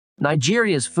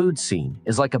Nigeria's food scene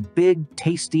is like a big,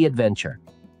 tasty adventure.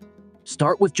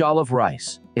 Start with jollof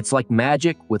rice. It's like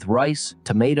magic with rice,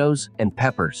 tomatoes, and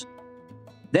peppers.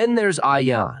 Then there's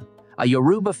ayan, a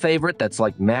Yoruba favorite that's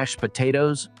like mashed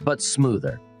potatoes, but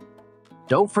smoother.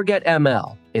 Don't forget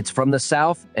ml. It's from the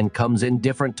south and comes in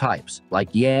different types,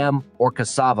 like yam or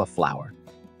cassava flour.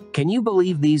 Can you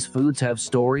believe these foods have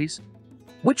stories?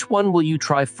 Which one will you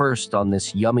try first on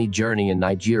this yummy journey in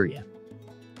Nigeria?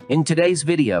 In today's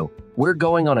video, we're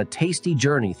going on a tasty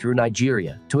journey through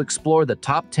Nigeria to explore the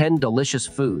top 10 delicious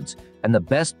foods and the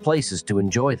best places to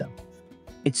enjoy them.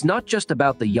 It's not just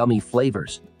about the yummy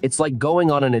flavors, it's like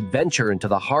going on an adventure into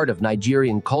the heart of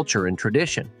Nigerian culture and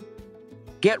tradition.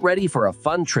 Get ready for a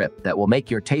fun trip that will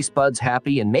make your taste buds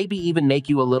happy and maybe even make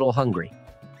you a little hungry.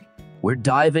 We're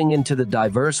diving into the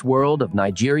diverse world of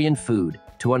Nigerian food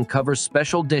to uncover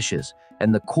special dishes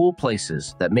and the cool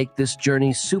places that make this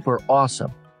journey super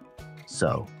awesome.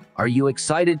 So, are you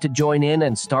excited to join in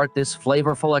and start this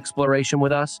flavorful exploration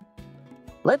with us?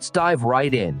 Let's dive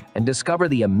right in and discover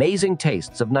the amazing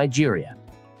tastes of Nigeria.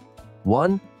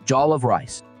 1. Jollof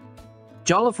rice.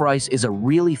 Jollof rice is a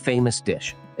really famous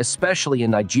dish, especially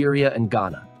in Nigeria and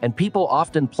Ghana, and people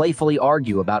often playfully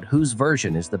argue about whose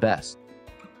version is the best.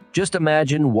 Just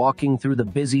imagine walking through the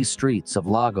busy streets of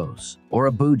Lagos or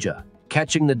Abuja,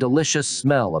 catching the delicious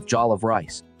smell of jollof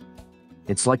rice.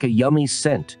 It's like a yummy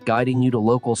scent guiding you to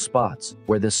local spots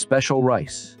where this special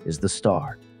rice is the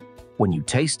star. When you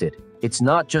taste it, it's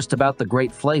not just about the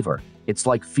great flavor, it's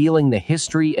like feeling the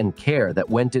history and care that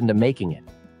went into making it.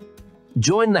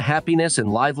 Join the happiness in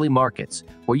lively markets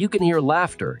where you can hear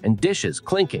laughter and dishes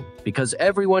clinking because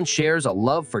everyone shares a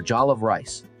love for jollof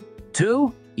rice.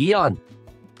 2. Iyan.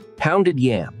 Pounded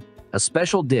yam, a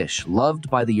special dish loved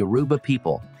by the Yoruba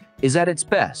people, is at its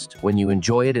best when you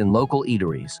enjoy it in local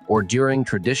eateries or during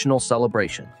traditional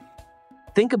celebration.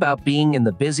 Think about being in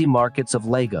the busy markets of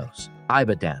Lagos,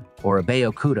 Ibadan, or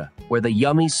Abeokuta, where the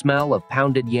yummy smell of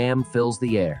pounded yam fills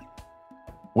the air.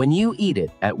 When you eat it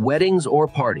at weddings or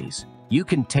parties, you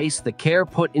can taste the care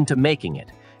put into making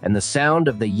it, and the sound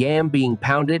of the yam being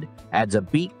pounded adds a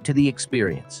beat to the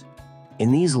experience.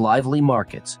 In these lively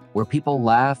markets, where people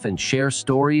laugh and share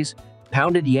stories,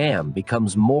 pounded yam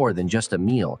becomes more than just a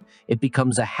meal, it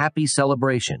becomes a happy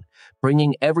celebration,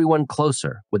 bringing everyone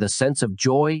closer with a sense of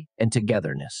joy and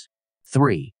togetherness.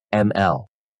 3. ML.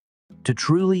 To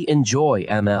truly enjoy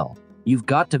ML, you've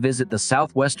got to visit the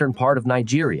southwestern part of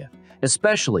Nigeria,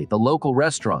 especially the local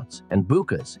restaurants and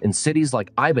bukas in cities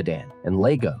like Ibadan and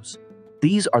Lagos.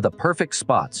 These are the perfect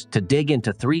spots to dig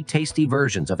into 3 tasty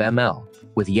versions of ML,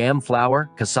 with yam flour,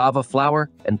 cassava flour,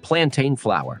 and plantain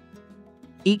flour.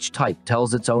 Each type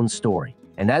tells its own story,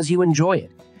 and as you enjoy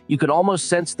it, you can almost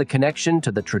sense the connection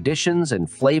to the traditions and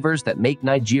flavors that make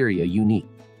Nigeria unique.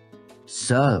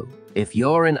 So, if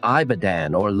you're in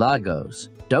Ibadan or Lagos,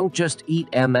 don't just eat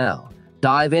ML,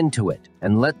 dive into it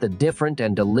and let the different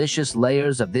and delicious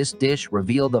layers of this dish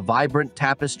reveal the vibrant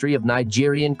tapestry of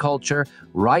Nigerian culture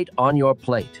right on your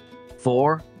plate.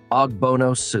 4.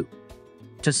 Ogbono soup.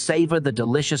 To savor the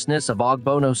deliciousness of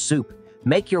ogbono soup,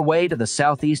 make your way to the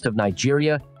southeast of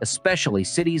Nigeria, especially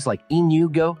cities like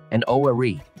Enugu and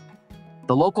Owerri.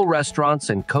 The local restaurants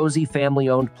and cozy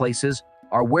family-owned places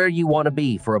are where you want to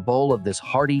be for a bowl of this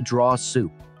hearty draw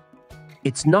soup.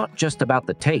 It's not just about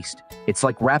the taste, it's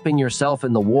like wrapping yourself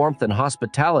in the warmth and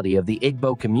hospitality of the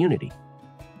Igbo community.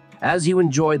 As you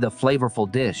enjoy the flavorful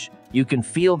dish, you can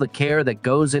feel the care that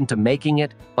goes into making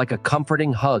it like a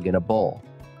comforting hug in a bowl.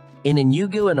 In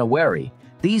Enugu and Owerri,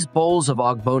 these bowls of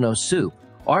ogbono soup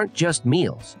aren't just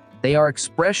meals, they are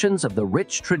expressions of the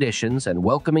rich traditions and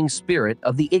welcoming spirit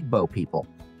of the Igbo people.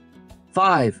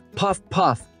 5. Puff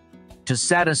Puff. To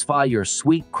satisfy your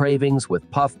sweet cravings with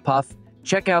Puff Puff,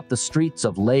 check out the streets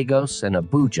of Lagos and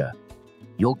Abuja.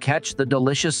 You'll catch the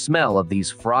delicious smell of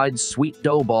these fried sweet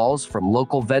dough balls from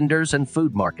local vendors and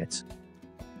food markets.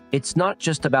 It's not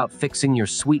just about fixing your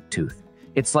sweet tooth,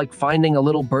 it's like finding a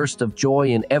little burst of joy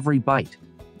in every bite.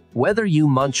 Whether you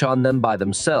munch on them by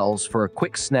themselves for a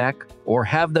quick snack or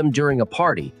have them during a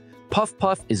party, Puff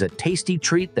Puff is a tasty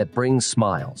treat that brings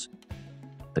smiles.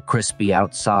 The crispy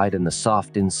outside and the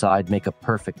soft inside make a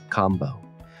perfect combo.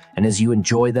 And as you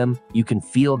enjoy them, you can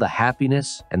feel the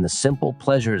happiness and the simple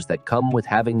pleasures that come with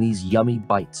having these yummy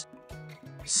bites.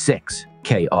 6.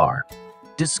 KR.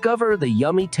 Discover the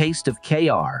yummy taste of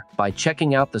KR by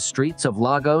checking out the streets of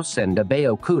Lagos and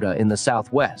Abeokuta in the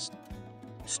southwest.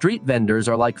 Street vendors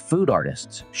are like food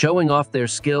artists, showing off their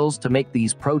skills to make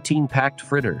these protein-packed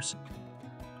fritters.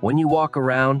 When you walk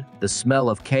around, the smell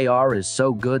of KR is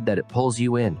so good that it pulls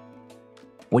you in.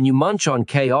 When you munch on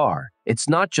KR, it's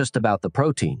not just about the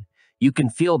protein. You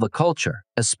can feel the culture,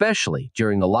 especially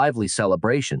during the lively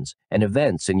celebrations and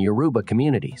events in Yoruba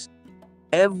communities.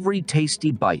 Every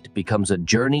tasty bite becomes a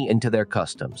journey into their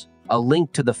customs, a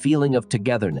link to the feeling of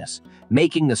togetherness,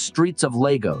 making the streets of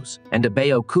Lagos and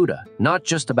Abeokuta not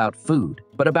just about food,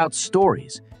 but about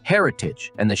stories,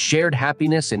 heritage, and the shared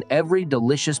happiness in every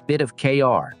delicious bit of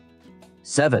KR.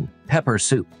 7. Pepper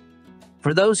soup.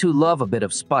 For those who love a bit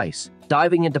of spice,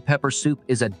 diving into pepper soup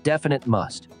is a definite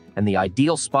must, and the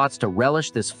ideal spots to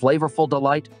relish this flavorful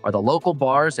delight are the local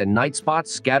bars and night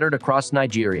spots scattered across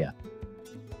Nigeria.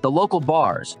 The local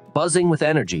bars, buzzing with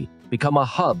energy, become a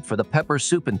hub for the pepper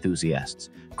soup enthusiasts,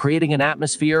 creating an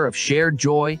atmosphere of shared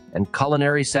joy and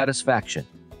culinary satisfaction.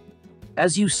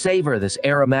 As you savor this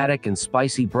aromatic and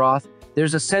spicy broth,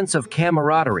 there's a sense of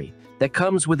camaraderie that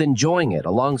comes with enjoying it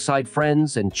alongside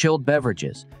friends and chilled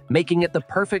beverages, making it the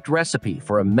perfect recipe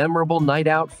for a memorable night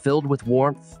out filled with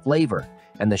warmth, flavor,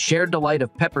 and the shared delight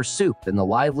of pepper soup in the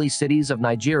lively cities of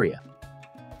Nigeria.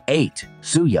 8.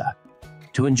 Suya.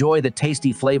 To enjoy the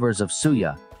tasty flavors of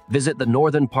Suya, visit the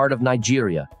northern part of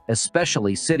Nigeria,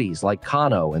 especially cities like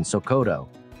Kano and Sokoto.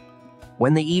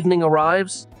 When the evening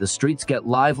arrives, the streets get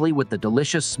lively with the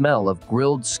delicious smell of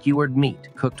grilled skewered meat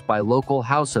cooked by local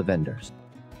Hausa vendors.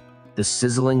 The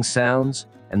sizzling sounds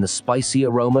and the spicy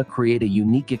aroma create a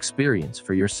unique experience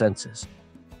for your senses.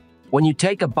 When you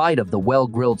take a bite of the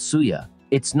well-grilled Suya,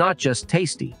 it's not just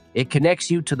tasty, it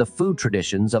connects you to the food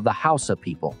traditions of the Hausa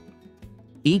people.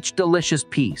 Each delicious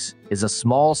piece is a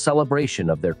small celebration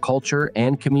of their culture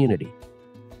and community.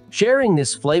 Sharing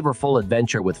this flavorful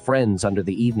adventure with friends under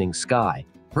the evening sky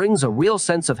brings a real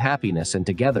sense of happiness and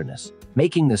togetherness,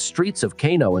 making the streets of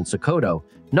Kano and Sokoto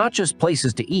not just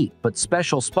places to eat, but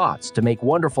special spots to make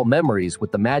wonderful memories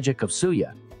with the magic of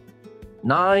Suya.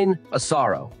 9.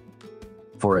 Asaro.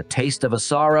 For a taste of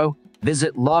Asaro,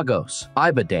 visit Lagos,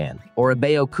 Ibadan, or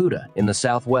Abeokuta in the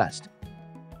southwest.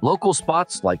 Local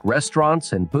spots like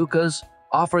restaurants and bukas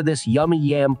offer this yummy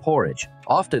yam porridge,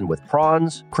 often with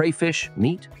prawns, crayfish,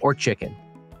 meat, or chicken.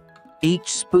 Each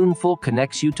spoonful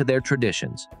connects you to their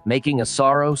traditions, making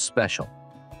Asaro special.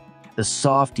 The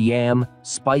soft yam,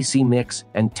 spicy mix,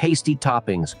 and tasty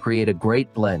toppings create a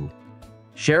great blend.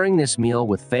 Sharing this meal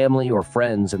with family or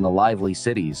friends in the lively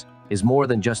cities is more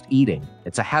than just eating.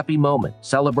 It's a happy moment,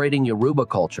 celebrating Yoruba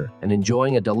culture and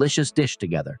enjoying a delicious dish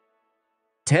together.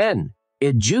 10.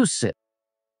 Egusi.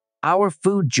 Our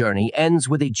food journey ends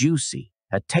with Egusi,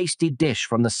 a tasty dish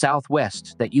from the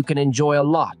southwest that you can enjoy a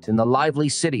lot in the lively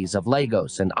cities of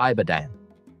Lagos and Ibadan.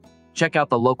 Check out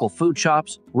the local food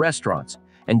shops, restaurants,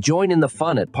 and join in the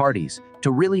fun at parties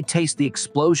to really taste the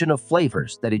explosion of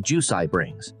flavors that Egusi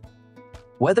brings.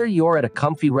 Whether you're at a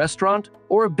comfy restaurant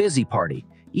or a busy party,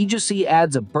 Egusi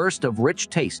adds a burst of rich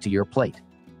taste to your plate.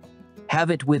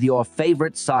 Have it with your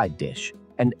favorite side dish,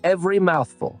 and every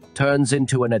mouthful turns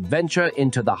into an adventure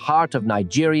into the heart of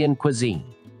Nigerian cuisine.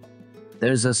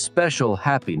 There's a special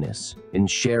happiness in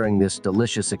sharing this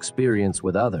delicious experience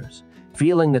with others,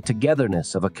 feeling the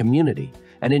togetherness of a community,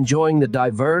 and enjoying the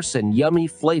diverse and yummy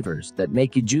flavors that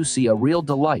make Egusi a real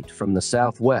delight from the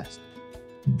Southwest.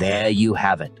 There you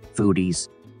have it, foodies.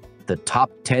 The top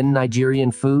 10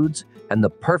 Nigerian foods and the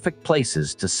perfect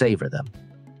places to savor them.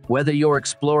 Whether you're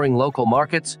exploring local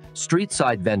markets,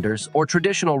 street-side vendors, or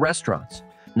traditional restaurants,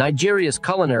 Nigeria's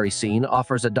culinary scene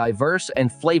offers a diverse and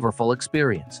flavorful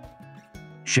experience.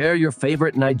 Share your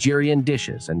favorite Nigerian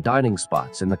dishes and dining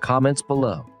spots in the comments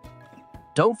below.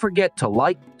 Don't forget to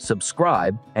like,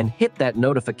 subscribe, and hit that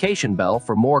notification bell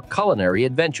for more culinary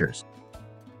adventures.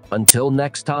 Until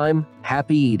next time,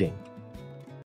 happy eating!